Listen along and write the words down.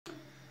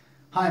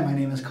Hi, my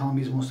name is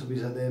Kambiz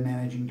Mostafizadeh,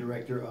 Managing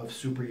Director of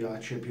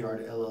Superyacht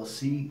Shipyard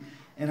LLC,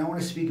 and I want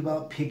to speak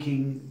about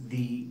picking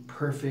the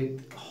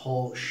perfect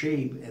hull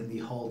shape and the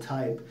hull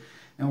type.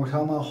 Now we're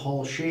talking about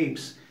hull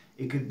shapes.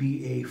 It could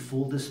be a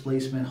full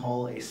displacement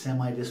hull, a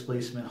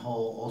semi-displacement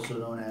hull, also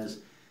known as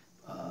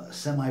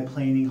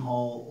semi-planing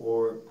hull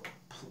or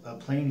a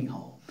planing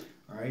hull.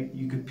 All right,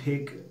 you could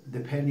pick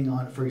depending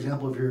on, for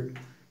example, if you're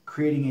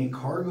creating a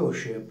cargo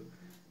ship,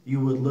 you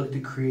would look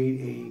to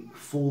create a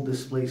full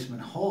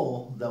displacement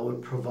hull that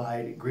would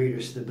provide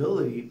greater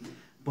stability,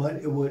 but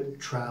it would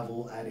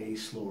travel at a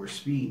slower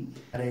speed.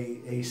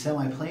 A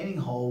semi-planing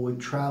hull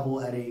would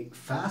travel at a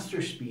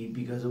faster speed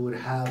because it would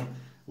have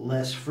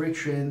less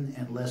friction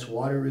and less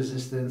water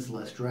resistance,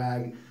 less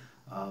drag.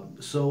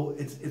 So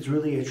it's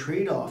really a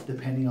trade-off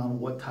depending on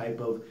what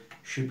type of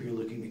ship you're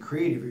looking to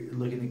create. If you're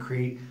looking to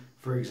create,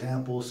 for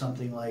example,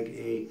 something like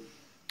a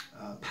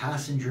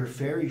passenger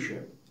ferry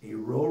ship, a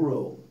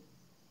ro-ro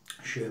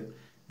ship,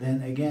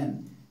 then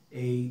again,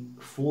 a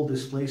full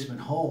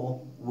displacement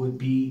hull would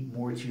be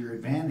more to your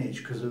advantage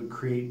because it would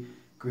create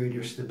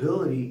greater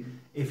stability.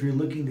 If you're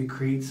looking to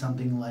create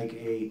something like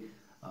a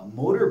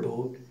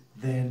motorboat,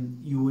 then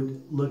you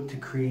would look to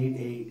create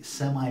a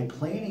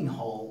semi-planing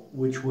hull,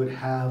 which would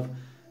have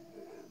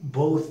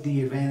both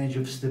the advantage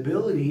of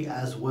stability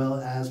as well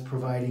as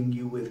providing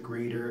you with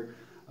greater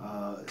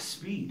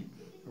speed.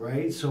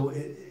 Right? So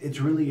it's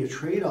really a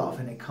trade-off,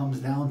 and it comes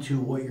down to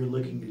what you're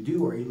looking to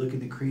do. Are you looking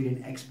to create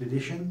an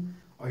expedition?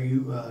 Are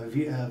you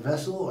a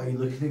vessel? Are you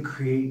looking to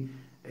create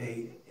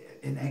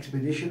an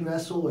expedition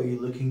vessel? Are you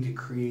looking to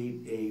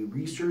create a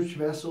research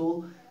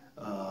vessel?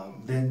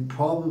 Then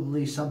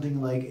probably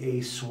something like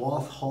a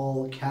swath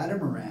hull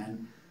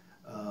catamaran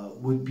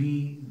would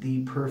be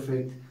the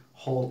perfect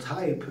hull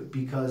type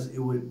because it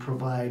would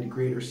provide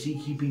greater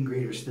seakeeping,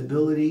 greater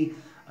stability,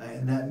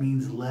 and that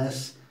means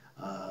less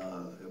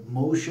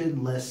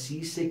motion, less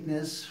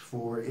seasickness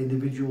for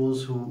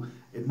individuals who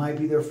it might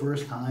be their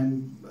first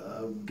time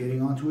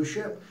getting onto a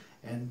ship,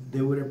 and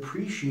they would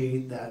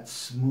appreciate that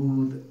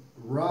smooth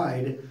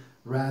ride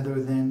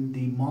rather than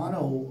the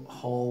mono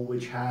hull,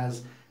 which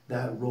has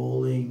that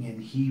rolling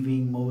and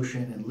heaving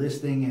motion and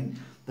listing, and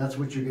that's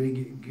what you're going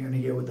to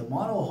get with the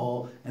mono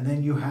hull. And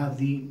then you have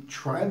the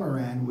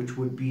trimaran, which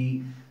would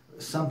be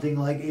something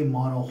like a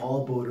mono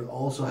hull, but would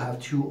also have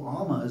two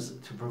amas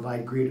to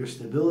provide greater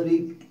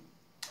stability.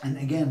 And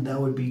again, that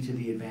would be to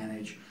the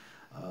advantage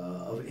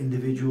of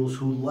individuals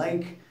who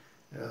like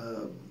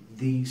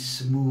the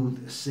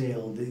smooth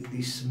sail,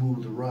 the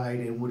smooth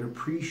ride, and would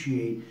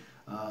appreciate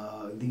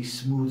the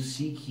smooth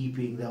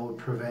seakeeping that would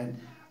prevent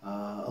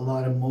a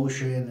lot of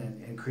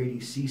motion and creating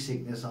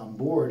seasickness on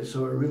board.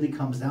 So it really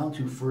comes down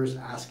to first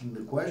asking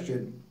the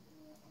question,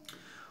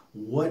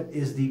 what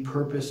is the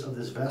purpose of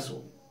this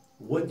vessel?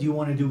 What do you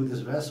want to do with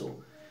this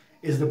vessel?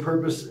 Is the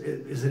purpose,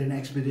 is it an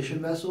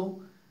expedition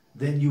vessel?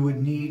 Then you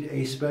would need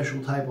a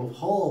special type of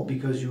hull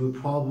because you would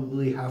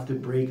probably have to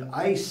break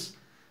ice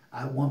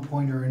at one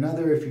point or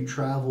another if you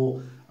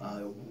travel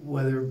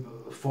whether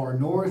far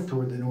north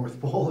toward the North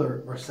Pole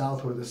or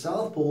south toward the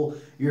South Pole.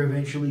 You're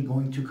eventually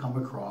going to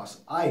come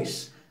across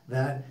ice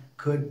that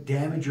could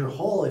damage your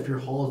hull if your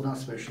hull is not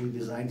specially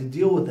designed to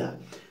deal with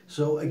that.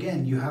 So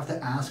again, you have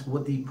to ask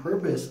what the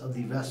purpose of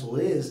the vessel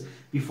is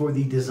before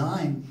the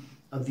design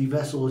of the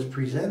vessel is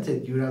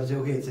presented. You would have to say,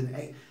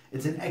 okay,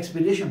 it's an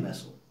expedition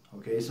vessel.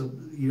 Okay, so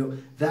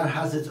that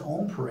has its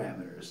own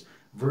parameters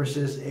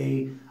versus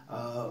a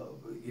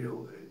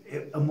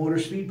motor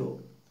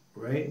speedboat,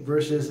 right?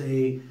 Versus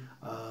a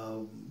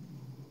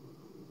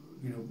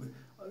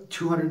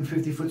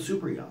 250-foot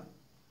superyacht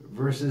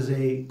versus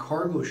a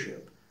cargo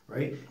ship,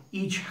 right?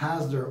 Each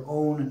has their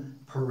own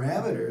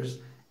parameters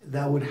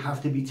that would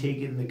have to be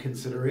taken into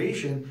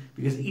consideration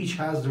because each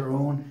has their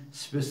own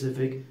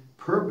specific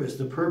purpose.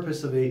 The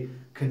purpose of a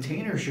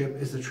container ship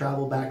is to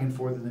travel back and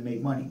forth and to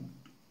make money.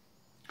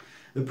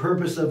 The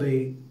purpose of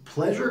a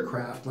pleasure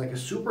craft like a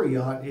super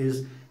yacht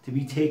is to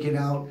be taken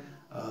out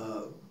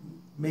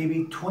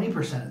maybe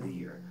 20% of the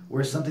year,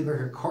 whereas something like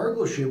a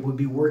cargo ship would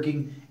be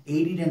working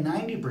 80 to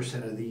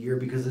 90% of the year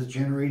because it's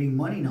generating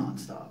money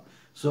nonstop.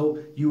 So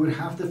you would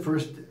have to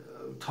first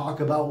talk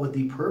about what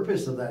the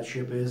purpose of that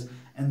ship is,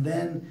 and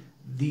then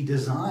the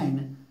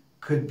design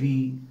could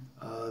be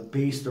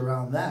based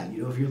around that.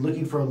 If you're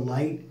looking for a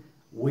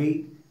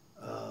lightweight,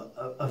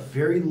 a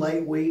very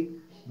lightweight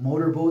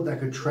motorboat that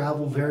could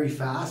travel very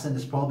fast and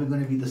is probably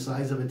going to be the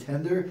size of a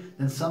tender,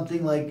 then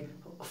something like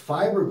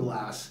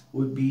fiberglass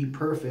would be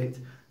perfect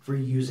for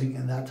using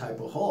in that type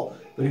of hull.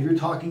 But if you're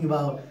talking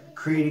about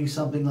creating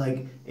something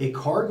like a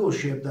cargo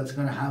ship that's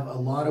going to have a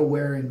lot of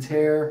wear and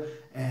tear,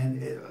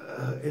 and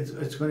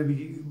it's going to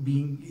be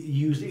being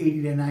used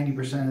 80 to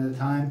 90% of the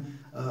time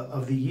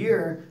of the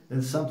year,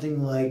 then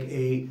something like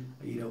a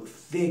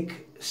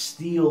thick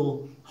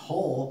steel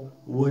hull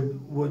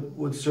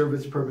would serve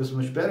its purpose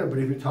much better. But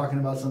if you're talking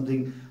about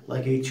something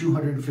like a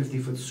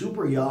 250-foot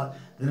super yacht,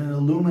 then an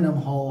aluminum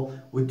hull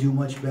would do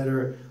much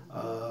better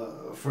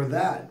for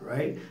that,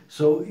 right?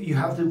 So you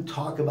have to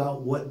talk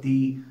about what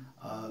the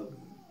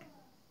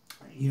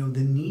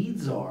the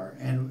needs are,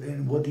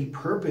 and what the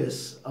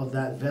purpose of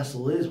that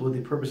vessel is, what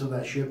the purpose of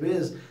that ship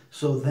is,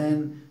 so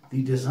then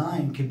the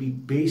design can be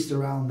based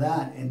around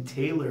that and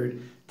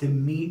tailored to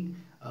meet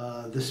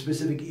the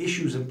specific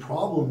issues and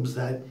problems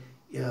that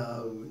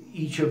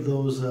each of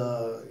those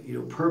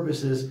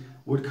purposes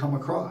would come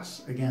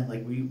across. Again,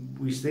 like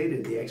we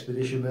stated, the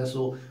expedition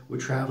vessel would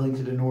traveling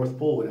to the North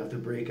Pole would have to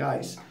break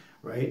ice,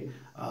 right?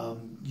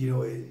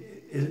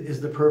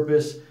 Is the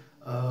purpose,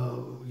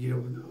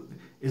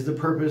 is the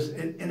purpose,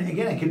 and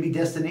again, it can be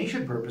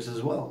destination purpose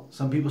as well.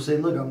 Some people say,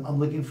 look, I'm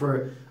looking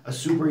for a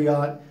super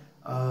yacht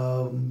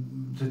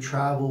to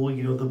travel,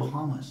 the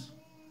Bahamas,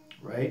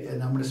 right?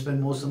 And I'm going to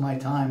spend most of my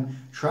time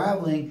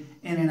traveling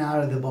in and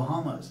out of the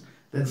Bahamas.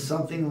 Then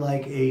something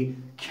like a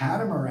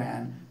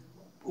catamaran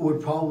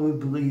would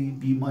probably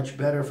be much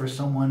better for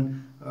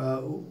someone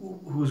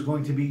who's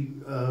going to be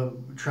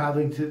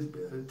traveling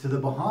to the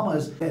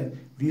Bahamas. And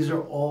these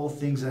are all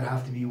things that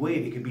have to be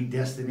weighed. It could be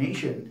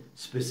destination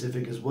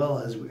specific as well,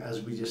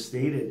 as we just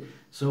stated.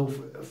 So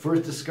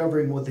first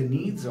discovering what the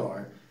needs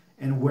are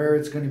and where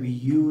it's going to be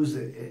used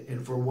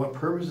and for what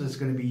purpose it's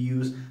going to be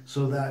used,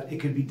 so that it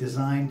could be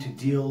designed to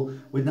deal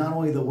with not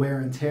only the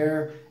wear and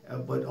tear,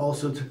 but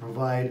also to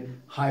provide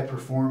high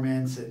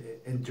performance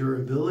and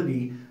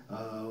durability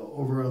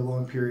over a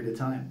long period of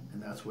time.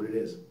 And that's what it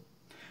is.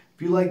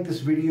 If you like this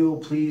video,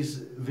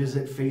 please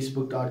visit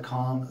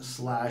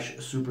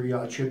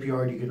facebook.com/Superyacht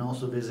Shipyard. You can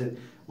also visit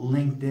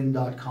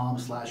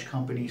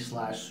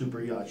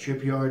linkedin.com/company/Superyacht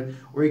Shipyard,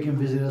 or you can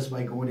visit us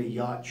by going to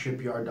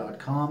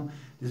yachtshipyard.com.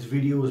 This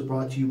video was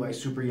brought to you by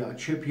Superyacht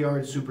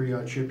Shipyard.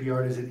 Superyacht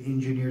Shipyard is an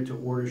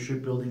engineer-to-order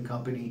shipbuilding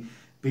company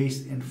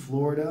based in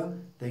Florida.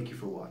 Thank you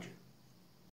for watching.